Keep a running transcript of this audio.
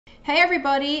Hey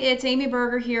everybody, it's Amy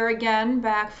Berger here again,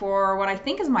 back for what I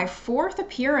think is my fourth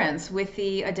appearance with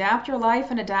the Adapt Your Life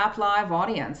and Adapt Live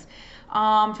audience.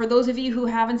 For those of you who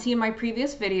haven't seen my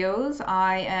previous videos,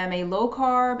 I am a low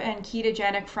carb and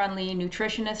ketogenic friendly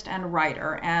nutritionist and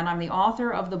writer, and I'm the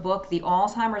author of the book The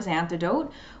Alzheimer's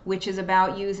Antidote, which is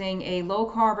about using a low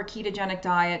carb or ketogenic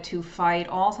diet to fight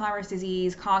Alzheimer's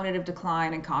disease, cognitive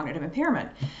decline, and cognitive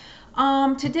impairment.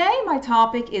 Today my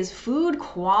topic is food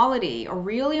quality, a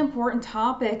really important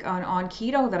topic on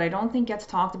keto that I don't think gets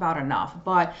talked about enough.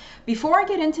 But before I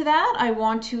get into that, I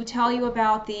want to tell you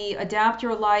about the Adapt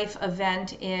Your Life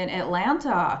event in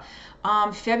Atlanta.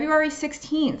 February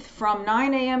 16th from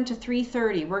 9 a.m. to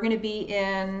 3:30. We're going to be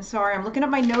in, sorry, I'm looking at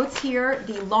my notes here,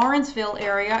 the Lawrenceville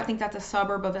area. I think that's a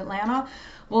suburb of Atlanta.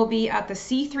 We'll be at the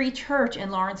C3 Church in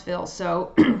Lawrenceville.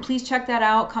 So please check that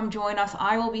out. Come join us.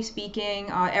 I will be speaking.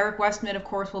 Eric Westman, of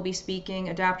course, will be speaking,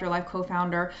 Adapt Your Life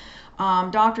co-founder.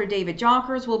 Dr. David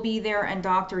Jockers will be there, and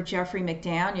Dr. Jeffrey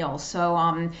McDaniel.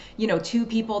 So, two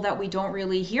people that we don't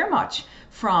really hear much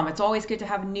from. It's always good to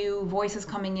have new voices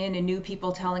coming in and new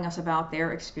people telling us about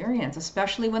their experience,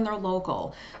 especially when they're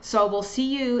local. So we'll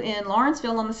see you in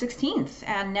Lawrenceville on the 16th.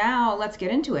 And now let's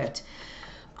get into it.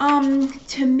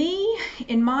 To me,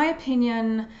 in my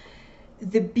opinion,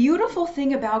 the beautiful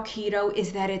thing about keto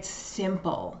is that it's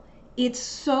simple. It's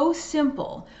so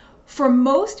simple. For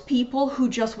most people who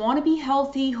just want to be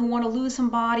healthy, who want to lose some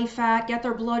body fat, get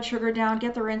their blood sugar down,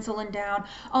 get their insulin down,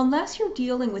 unless you're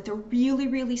dealing with a really,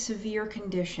 really severe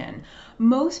condition,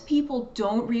 most people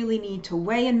don't really need to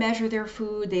weigh and measure their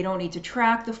food. They don't need to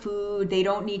track the food. They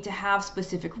don't need to have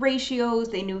specific ratios.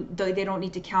 They don't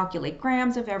need to calculate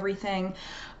grams of everything.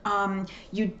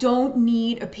 You don't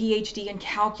need a PhD in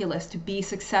calculus to be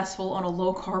successful on a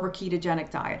low carb or ketogenic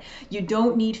diet. You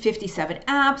don't need 57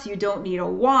 apps. You don't need a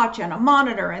watch and a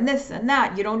monitor and this and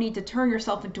that. You don't need to turn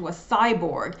yourself into a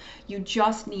cyborg. You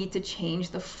just need to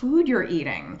change the food you're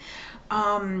eating.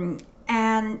 And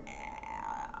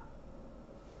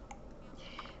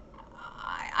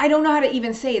I don't know how to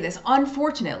even say this.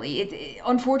 Unfortunately, it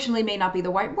unfortunately may not be the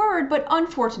right word, but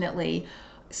unfortunately,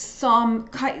 some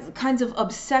kinds of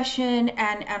obsession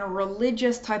and a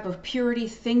religious type of purity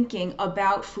thinking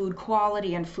about food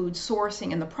quality and food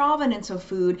sourcing and the provenance of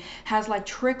food has like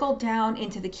trickled down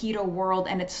into the keto world,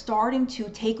 and it's starting to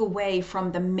take away from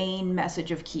the main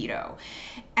message of keto.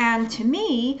 And to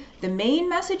me, the main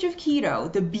message of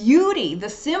keto, the beauty, the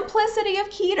simplicity of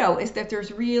keto is that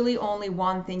there's really only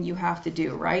one thing you have to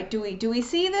do, right? Do we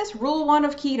see this? Rule 1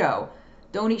 of keto: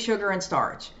 don't eat sugar and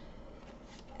starch.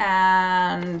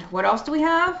 And what else do we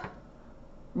have?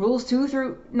 Rules 2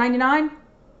 through 99?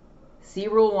 See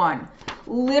rule 1.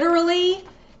 Literally,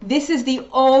 this is the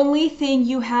only thing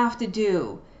you have to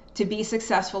do to be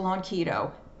successful on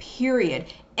keto, period.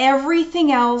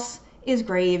 Everything else is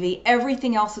gravy.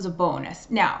 Everything else is a bonus.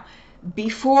 Now,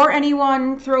 before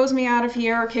anyone throws me out of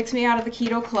here or kicks me out of the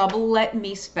keto club, let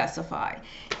me specify.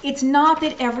 It's not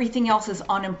that everything else is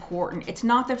unimportant. It's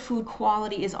not that food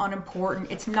quality is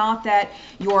unimportant. It's not that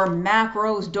your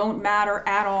macros don't matter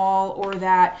at all, or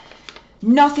that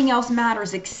nothing else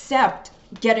matters except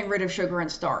getting rid of sugar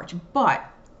and starch. But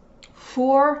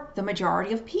for the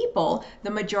majority of people,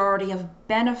 the majority of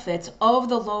benefits of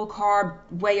the low carb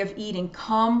way of eating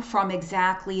come from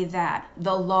exactly that,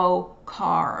 the low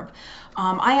carb.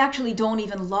 I actually don't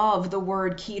even love the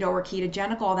word keto or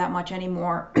ketogenic all that much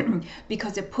anymore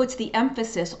because it puts the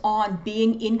emphasis on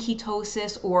being in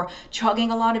ketosis or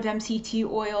chugging a lot of MCT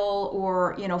oil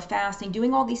or, fasting,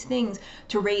 doing all these things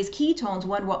to raise ketones,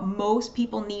 when what most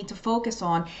people need to focus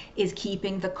on is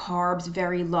keeping the carbs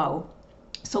very low.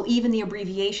 So even the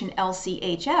abbreviation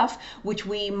LCHF, which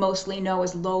we mostly know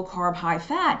as low carb, high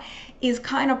fat, is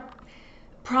kind of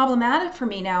problematic for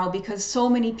me now because so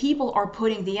many people are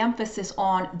putting the emphasis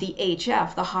on the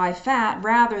HF, the high fat,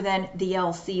 rather than the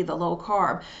LC, the low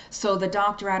carb. So the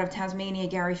doctor out of Tasmania,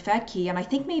 Gary Fettke, and I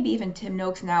think maybe even Tim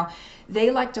Noakes now,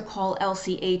 they like to call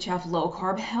LCHF low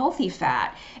carb healthy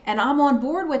fat. And I'm on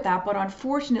board with that, but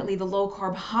unfortunately the low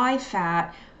carb, high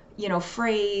fat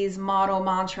phrase, motto,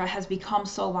 mantra has become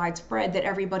so widespread that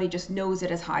everybody just knows it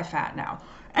as high fat now.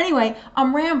 Anyway,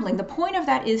 I'm rambling. The point of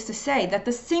that is to say that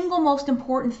the single most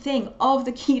important thing of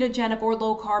the ketogenic or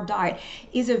low carb diet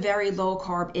is a very low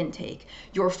carb intake.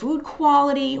 Your food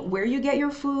quality, where you get your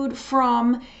food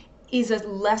from, is a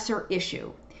lesser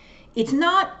issue. It's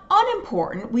not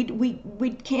unimportant.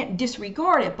 We can't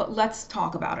disregard it, but let's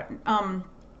talk about it.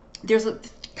 There's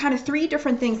kind of 3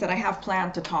 different things that I have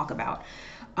planned to talk about.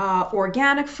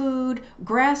 organic food,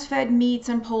 grass-fed meats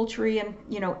and poultry, and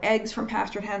eggs from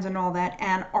pastured hens and all that,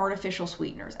 and artificial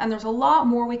sweeteners. And there's a lot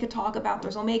more we could talk about.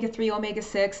 There's omega-3,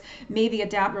 omega-6. Maybe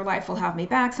Adapt Your Life will have me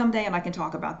back someday and I can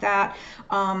talk about that.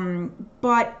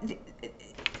 But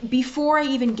before I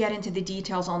even get into the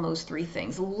details on those three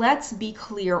things, let's be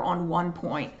clear on one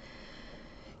point.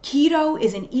 Keto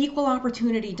is an equal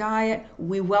opportunity diet.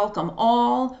 We welcome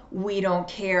all. We don't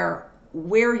care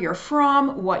where you're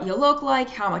from, what you look like,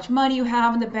 how much money you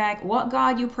have in the bank, what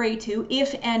God you pray to,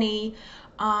 if any.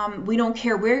 We don't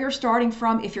care where you're starting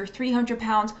from, if you're 300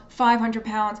 pounds, 500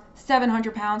 pounds,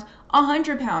 700 pounds,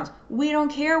 100 pounds. We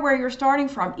don't care where you're starting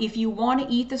from. If you want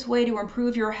to eat this way to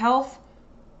improve your health,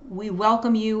 we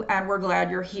welcome you and we're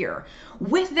glad you're here.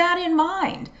 With that in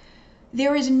mind,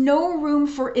 there is no room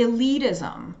for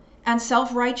elitism and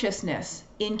self-righteousness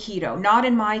in keto, not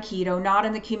in my keto, not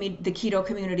in the keto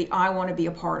community I want to be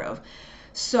a part of.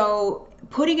 So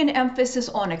putting an emphasis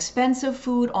on expensive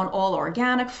food, on all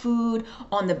organic food,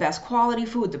 on the best quality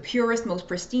food, the purest, most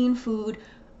pristine food,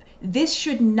 this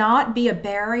should not be a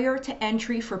barrier to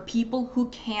entry for people who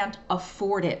can't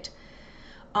afford it.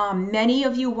 Many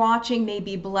of you watching may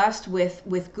be blessed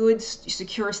with good,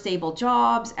 secure, stable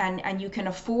jobs, and you can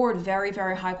afford very,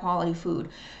 very high quality food.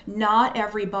 Not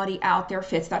everybody out there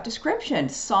fits that description.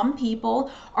 Some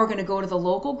people are going to go to the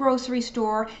local grocery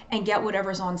store and get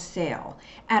whatever's on sale.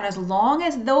 And as long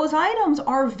as those items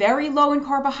are very low in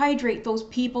carbohydrate, those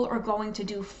people are going to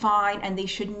do fine, and they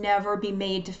should never be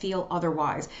made to feel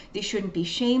otherwise. They shouldn't be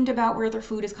shamed about where their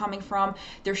food is coming from.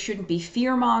 There shouldn't be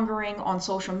fear mongering on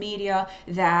social media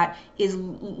that is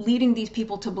leading these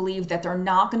people to believe that they're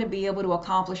not going to be able to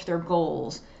accomplish their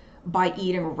goals by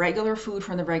eating regular food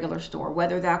from the regular store,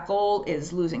 whether that goal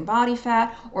is losing body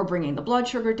fat or bringing the blood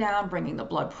sugar down, bringing the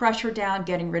blood pressure down,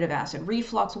 getting rid of acid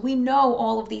reflux. We know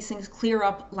all of these things clear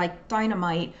up like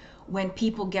dynamite when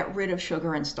people get rid of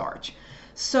sugar and starch.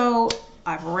 So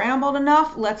I've rambled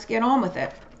enough. Let's get on with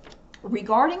it.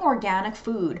 Regarding organic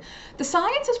food, the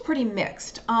science is pretty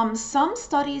mixed. Some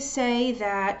studies say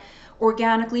that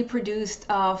organically produced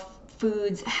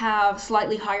foods have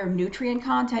slightly higher nutrient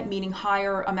content, meaning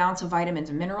higher amounts of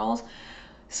vitamins and minerals.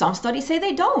 Some studies say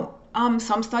they don't.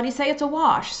 Some studies say it's a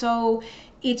wash. So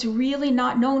it's really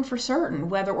not known for certain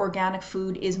whether organic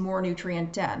food is more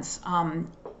nutrient dense.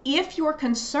 If your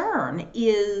concern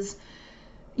is,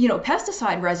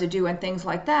 pesticide residue and things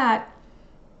like that,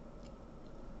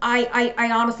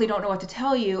 I honestly don't know what to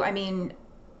tell you. I mean,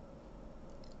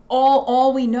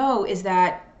 all we know is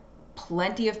that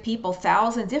plenty of people,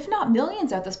 thousands, if not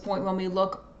millions at this point when we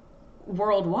look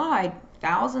worldwide,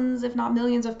 thousands, if not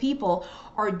millions of people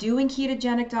are doing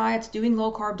ketogenic diets, doing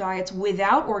low carb diets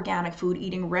without organic food,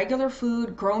 eating regular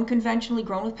food, grown conventionally,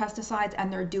 grown with pesticides,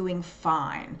 and they're doing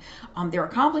fine. They're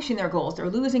accomplishing their goals, they're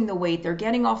losing the weight, they're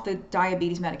getting off the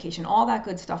diabetes medication, all that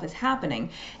good stuff is happening,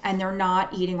 and they're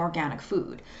not eating organic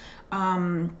food.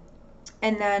 And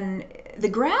then the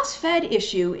grass-fed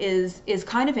issue is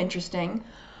kind of interesting.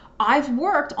 I've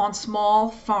worked on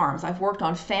small farms. I've worked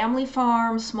on family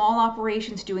farms, small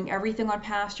operations, doing everything on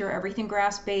pasture, everything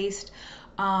grass-based.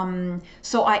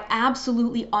 So I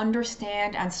absolutely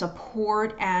understand and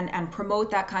support and promote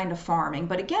that kind of farming.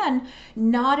 But again,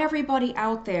 not everybody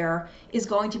out there is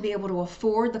going to be able to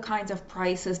afford the kinds of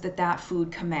prices that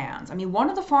food commands. I mean, one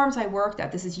of the farms I worked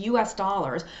at, this is US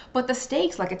dollars, but the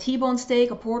steaks, like a T-bone steak,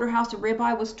 a porterhouse, a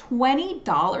ribeye, was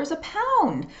 $20 a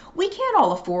pound. We can't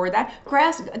all afford that.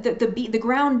 The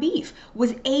ground beef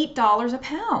was $8 a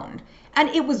pound. And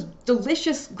it was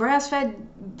delicious, grass-fed,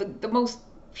 the most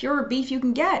pure beef you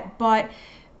can get, but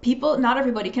not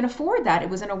everybody can afford that. It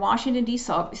was in a Washington,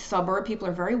 D.C. suburb. People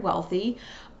are very wealthy.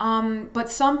 But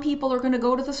some people are going to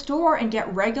go to the store and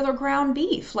get regular ground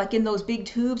beef, like in those big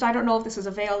tubes. I don't know if this is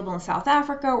available in South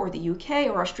Africa or the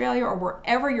UK or Australia or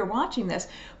wherever you're watching this,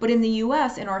 but in the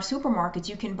US, in our supermarkets,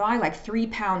 you can buy like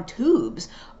 3-pound tubes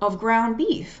of ground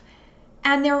beef.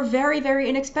 And they're very, very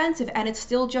inexpensive, and it's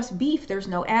still just beef. There's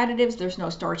no additives, there's no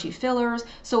starchy fillers,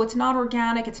 so it's not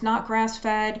organic, it's not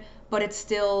grass-fed, but it's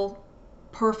still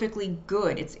perfectly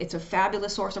good. It's a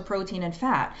fabulous source of protein and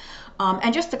fat.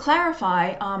 And just to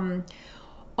clarify,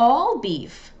 all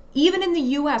beef, even in the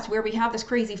US where we have this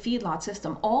crazy feedlot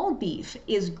system, all beef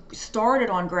is started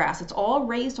on grass. It's all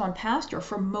raised on pasture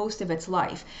for most of its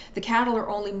life. The cattle are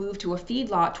only moved to a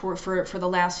feedlot for the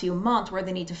last few months where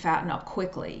they need to fatten up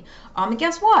quickly. And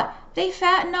guess what? They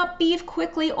fatten up beef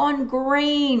quickly on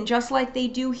grain, just like they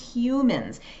do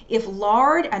humans. If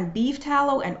lard and beef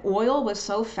tallow and oil was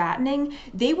so fattening,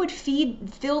 they would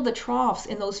fill the troughs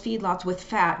in those feedlots with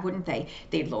fat, wouldn't they?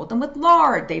 They'd load them with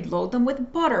lard, they'd load them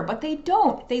with butter, but they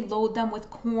don't. They load them with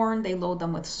corn, they load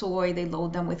them with soy, they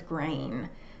load them with grain.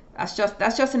 That's just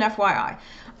an FYI.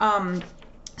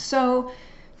 So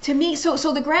to me, so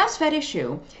the grass-fed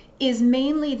issue is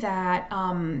mainly that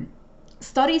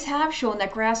studies have shown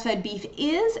that grass-fed beef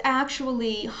is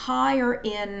actually higher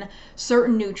in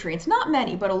certain nutrients, not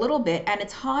many, but a little bit, and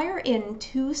it's higher in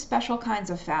two special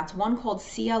kinds of fats, one called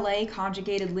CLA,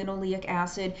 conjugated linoleic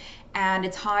acid, and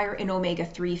it's higher in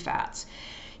omega-3 fats.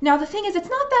 Now, the thing is, it's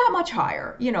not that much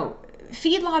higher. You know,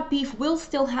 feedlot beef will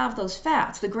still have those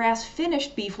fats. The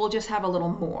grass-finished beef will just have a little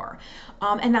more.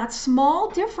 And that small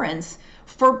difference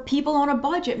for people on a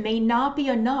budget may not be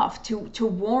enough to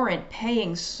warrant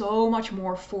paying so much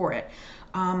more for it.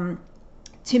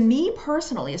 To me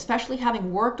personally, especially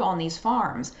having worked on these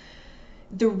farms,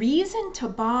 the reason to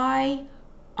buy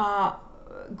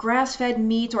grass-fed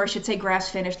meat, or I should say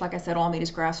grass-finished, like I said, all meat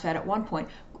is grass-fed at one point,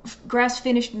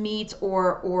 grass-finished meats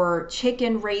or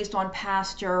chicken raised on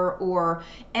pasture or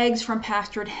eggs from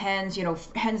pastured hens, you know,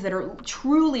 hens that are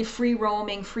truly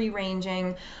free-roaming,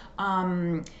 free-ranging,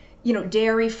 you know,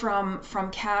 dairy from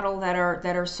cattle that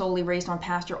are solely raised on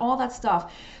pasture, all that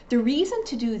stuff. The reason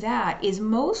to do that is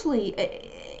mostly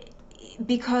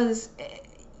because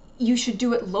you should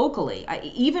do it locally.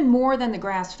 Even more than the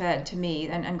grass-fed, to me,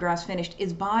 and grass-finished,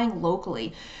 is buying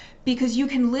locally. Because you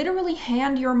can literally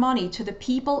hand your money to the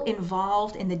people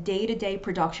involved in the day-to-day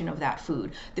production of that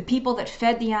food. The people that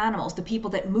fed the animals, the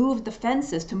people that moved the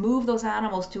fences to move those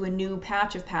animals to a new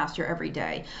patch of pasture every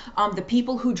day, the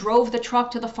people who drove the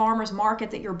truck to the farmer's market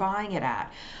that you're buying it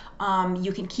at.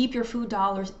 You can keep your food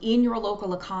dollars in your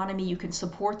local economy. You can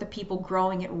support the people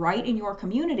growing it right in your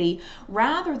community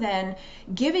rather than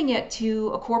giving it to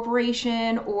a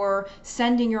corporation or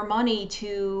sending your money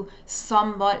to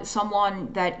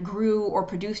someone that grew or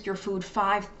produced your food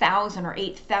 5,000 or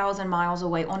 8,000 miles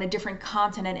away on a different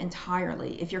continent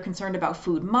entirely. If you're concerned about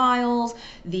food miles,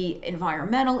 the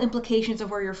environmental implications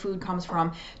of where your food comes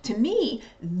from, to me,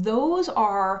 those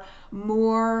are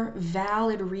more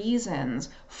valid reasons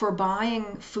for buying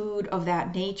food of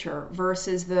that nature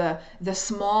versus the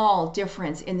small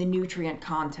difference in the nutrient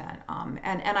content.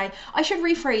 And I should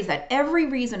rephrase that. Every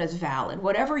reason is valid.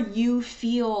 Whatever you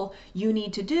feel you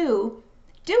need to do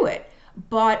it.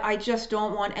 But I just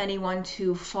don't want anyone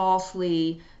to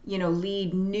falsely, you know,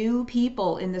 lead new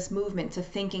people in this movement to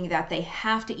thinking that they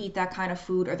have to eat that kind of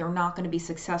food or they're not going to be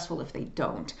successful if they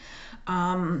don't.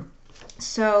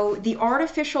 So the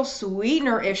artificial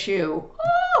sweetener issue,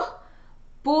 oh,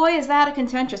 boy, is that a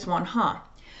contentious one, huh?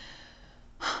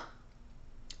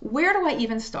 Where do I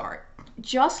even start?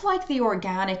 Just like the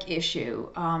organic issue,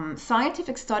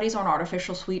 scientific studies on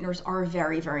artificial sweeteners are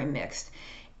very, very mixed.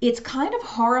 It's kind of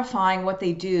horrifying what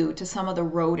they do to some of the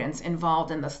rodents involved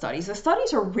in the studies. The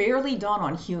studies are rarely done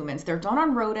on humans. They're done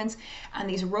on rodents, and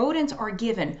these rodents are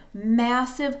given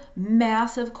massive,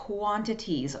 massive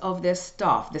quantities of this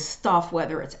stuff,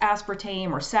 whether it's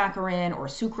aspartame or saccharin or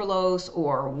sucralose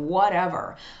or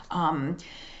whatever.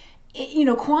 You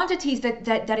know, quantities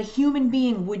that a human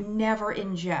being would never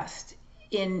ingest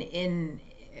in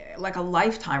like a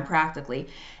lifetime practically.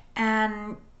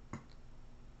 And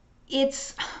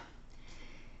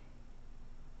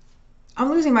I'm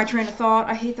losing my train of thought.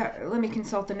 I hate that. Let me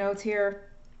consult the notes here.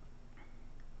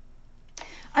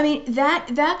 I mean,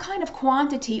 that kind of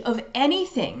quantity of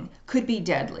anything could be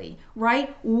deadly,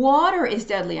 right? Water is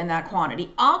deadly in that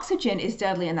quantity. Oxygen is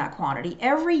deadly in that quantity.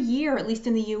 Every year, at least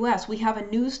in the US, we have a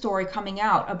news story coming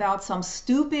out about some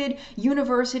stupid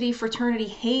university fraternity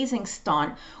hazing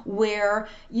stunt where,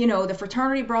 you know, the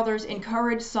fraternity brothers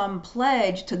encourage some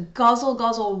pledge to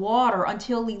guzzle water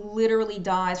until he literally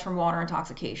dies from water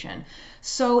intoxication.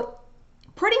 So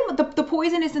pretty much the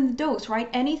poison is in the dose, right?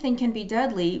 Anything can be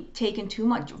deadly taken too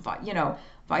much. You know,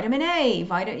 vitamin A,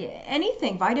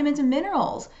 anything, vitamins and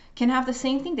minerals can have the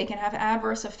same thing. They can have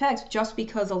adverse effects. Just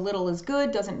because a little is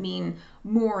good doesn't mean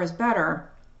more is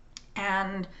better.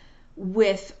 And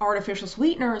with artificial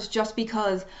sweeteners, just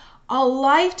because a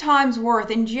lifetime's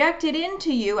worth injected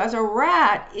into you as a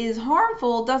rat is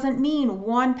harmful doesn't mean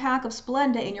one pack of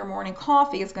Splenda in your morning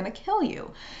coffee is going to kill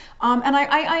you. And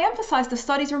I emphasize the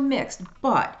studies are mixed,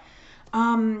 but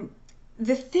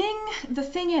the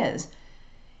thing is,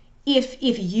 If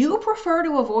you prefer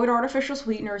to avoid artificial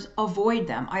sweeteners, avoid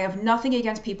them. I have nothing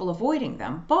against people avoiding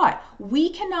them, but we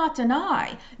cannot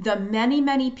deny the many,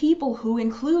 many people who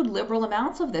include liberal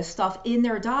amounts of this stuff in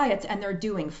their diets and they're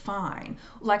doing fine.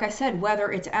 Like I said,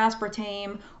 whether it's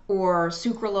aspartame or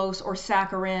sucralose or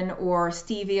saccharin or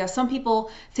stevia. Some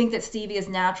people think that stevia is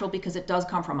natural because it does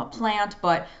come from a plant,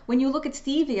 but when you look at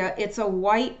stevia, it's a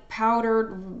white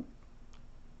powdered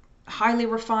highly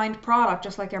refined product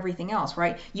just like everything else,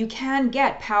 right? You can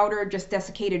get powdered, just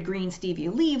desiccated green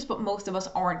stevia leaves, but most of us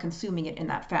aren't consuming it in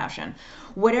that fashion.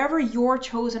 Whatever your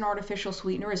chosen artificial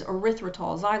sweetener is,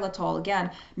 erythritol, xylitol,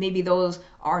 again, maybe those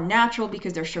are natural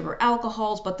because they're sugar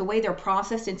alcohols, but the way they're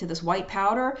processed into this white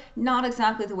powder, not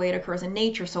exactly the way it occurs in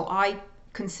nature, so I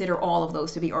consider all of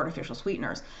those to be artificial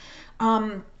sweeteners.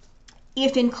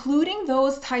 If including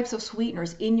those types of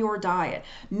sweeteners in your diet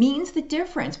means the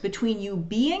difference between you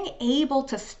being able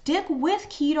to stick with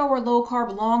keto or low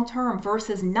carb long term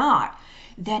versus not,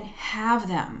 then have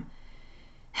them.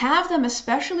 Have them,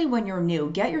 especially when you're new.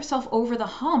 Get yourself over the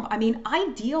hump. I mean,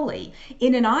 ideally,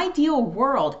 in an ideal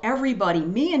world, everybody,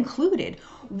 me included,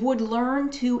 would learn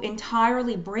to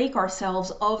entirely break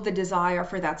ourselves of the desire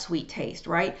for that sweet taste,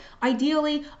 right?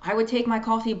 Ideally, I would take my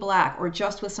coffee black or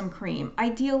just with some cream.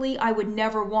 Ideally, I would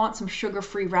never want some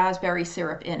sugar-free raspberry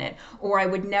syrup in it, or I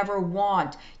would never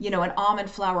want, an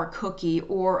almond flour cookie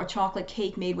or a chocolate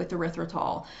cake made with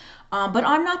erythritol. But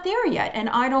I'm not there yet, and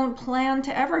I don't plan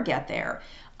to ever get there.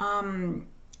 And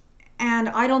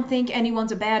I don't think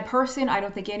anyone's a bad person. I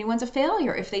don't think anyone's a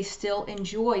failure if they still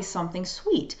enjoy something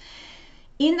sweet.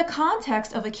 In the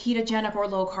context of a ketogenic or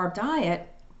low carb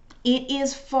diet, it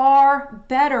is far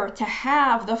better to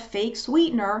have the fake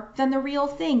sweetener than the real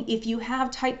thing. If you have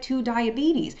type 2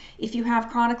 diabetes, if you have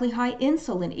chronically high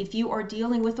insulin, if you are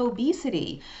dealing with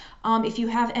obesity, if you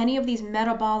have any of these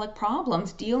metabolic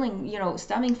problems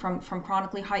stemming from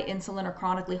chronically high insulin or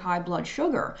chronically high blood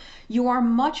sugar, you are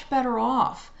much better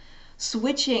off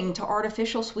switching to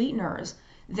artificial sweeteners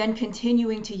than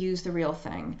continuing to use the real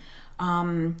thing.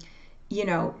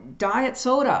 Diet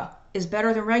soda is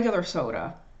better than regular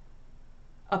soda.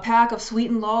 A pack of Sweet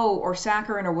and Low or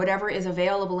saccharin or whatever is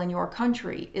available in your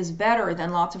country is better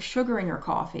than lots of sugar in your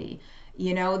coffee.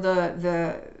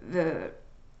 The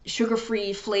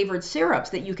sugar-free flavored syrups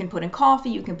that you can put in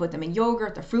coffee, you can put them in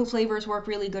yogurt. The fruit flavors work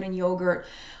really good in yogurt.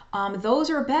 Those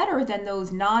are better than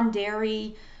those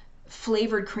non-dairy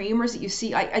flavored creamers that you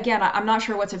see. I'm not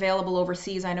sure what's available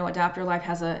overseas. I know Adapter Life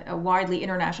has a widely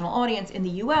international audience. In the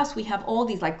US, we have all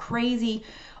these like crazy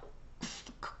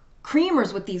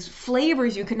creamers with these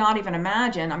flavors you could not even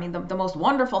imagine. I mean, the most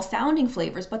wonderful sounding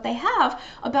flavors, but they have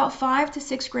about 5 to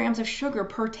 6 grams of sugar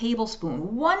per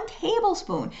tablespoon. 1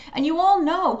 tablespoon. And you all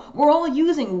know we're all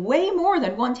using way more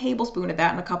than 1 tablespoon of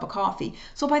that in a cup of coffee.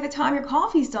 So by the time your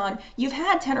coffee's done, you've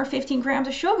had 10 or 15 grams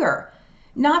of sugar,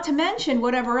 not to mention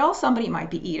whatever else somebody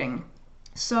might be eating.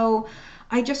 So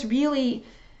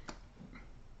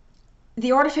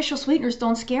the artificial sweeteners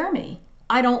don't scare me.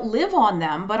 I don't live on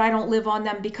them, but I don't live on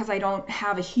them because I don't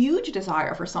have a huge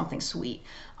desire for something sweet.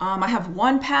 I have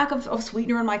 1 pack of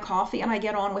sweetener in my coffee and I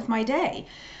get on with my day.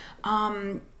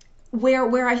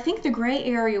 Where I think the gray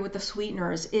area with the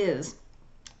sweeteners is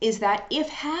that if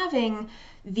having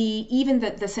the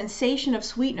sensation of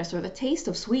sweetness or the taste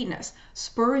of sweetness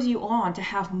spurs you on to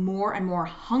have more and more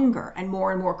hunger and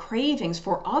more cravings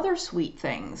for other sweet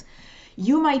things,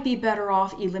 you might be better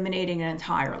off eliminating it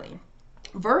entirely.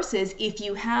 Versus if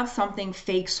you have something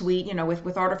fake sweet,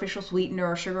 with artificial sweetener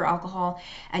or sugar alcohol,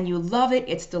 and you love it,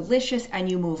 it's delicious, and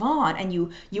you move on, and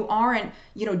you aren't,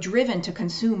 driven to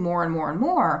consume more and more and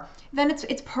more, then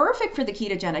it's perfect for the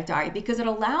ketogenic diet because it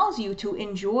allows you to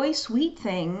enjoy sweet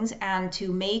things and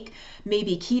to make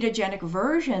maybe ketogenic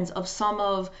versions of some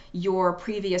of your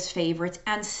previous favorites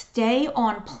and stay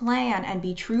on plan and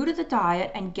be true to the diet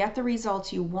and get the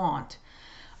results you want.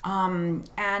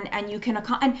 And you can,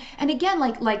 and again,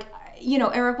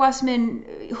 Eric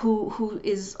Westman, who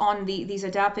is on these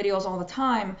Adapt videos all the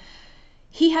time,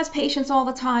 he has patients all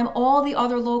the time. All the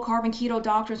other low carb and keto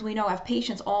doctors we know have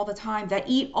patients all the time that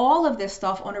eat all of this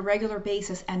stuff on a regular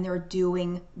basis and they're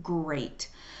doing great.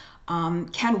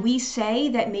 Can we say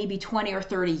that maybe 20 or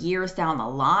 30 years down the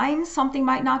line, something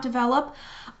might not develop?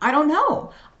 I don't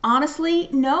know. Honestly,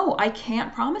 no, I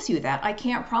can't promise you that. I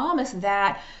can't promise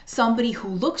that somebody who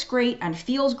looks great and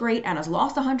feels great and has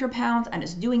lost 100 pounds and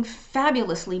is doing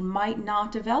fabulously might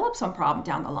not develop some problem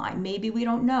down the line. Maybe we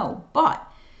don't know. But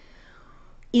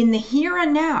in the here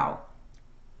and now,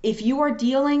 If you are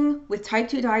dealing with type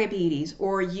 2 diabetes,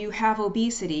 or you have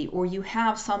obesity, or you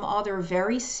have some other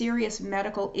very serious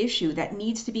medical issue that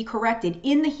needs to be corrected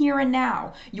in the here and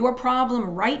now, your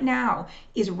problem right now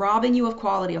is robbing you of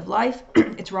quality of life,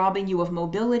 it's robbing you of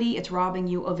mobility, it's robbing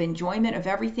you of enjoyment of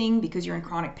everything because you're in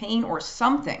chronic pain or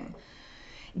something.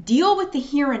 Deal with the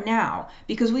here and now,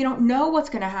 because we don't know what's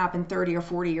going to happen 30 or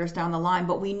 40 years down the line,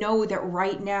 but we know that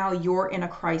right now you're in a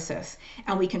crisis,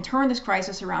 and we can turn this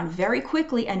crisis around very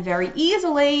quickly and very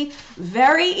easily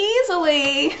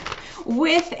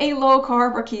with a low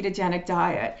carb or ketogenic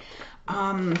diet.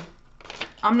 I'm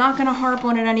not going to harp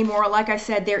on it anymore. Like I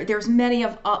said, there's many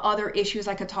of other issues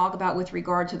I could talk about with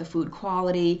regard to the food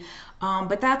quality,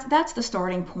 but that's the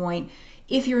starting point.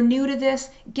 If you're new to this,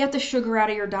 get the sugar out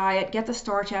of your diet, get the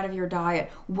starch out of your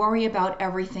diet, worry about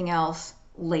everything else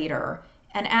later.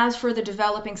 And as for the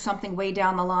developing something way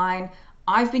down the line,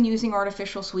 I've been using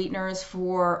artificial sweeteners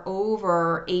for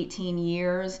over 18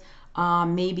 years,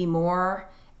 maybe more,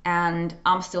 and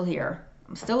I'm still here.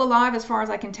 I'm still alive as far as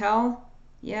I can tell.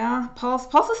 Yeah, pulse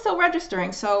is still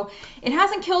registering, so it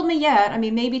hasn't killed me yet. I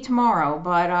mean, maybe tomorrow,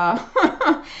 but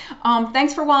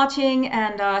thanks for watching,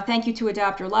 and thank you to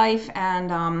Adapt Your Life,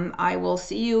 and I will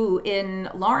see you in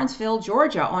Lawrenceville,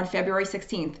 Georgia on February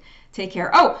 16th. Take care.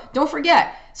 Oh, don't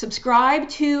forget, subscribe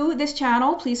to this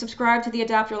channel. Please subscribe to the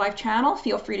Adapt Your Life channel.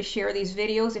 Feel free to share these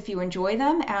videos if you enjoy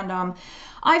them, and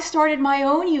I've started my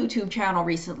own YouTube channel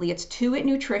recently. It's Tuit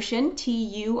Nutrition,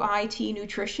 T-U-I-T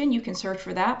Nutrition. You can search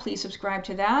for that. Please subscribe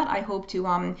to that. I hope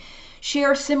to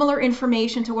share similar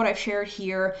information to what I've shared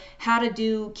here, how to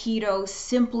do keto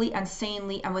simply and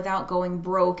sanely and without going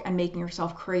broke and making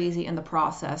yourself crazy in the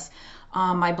process.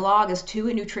 My blog is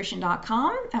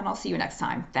tuitnutrition.com, and I'll see you next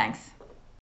time. Thanks.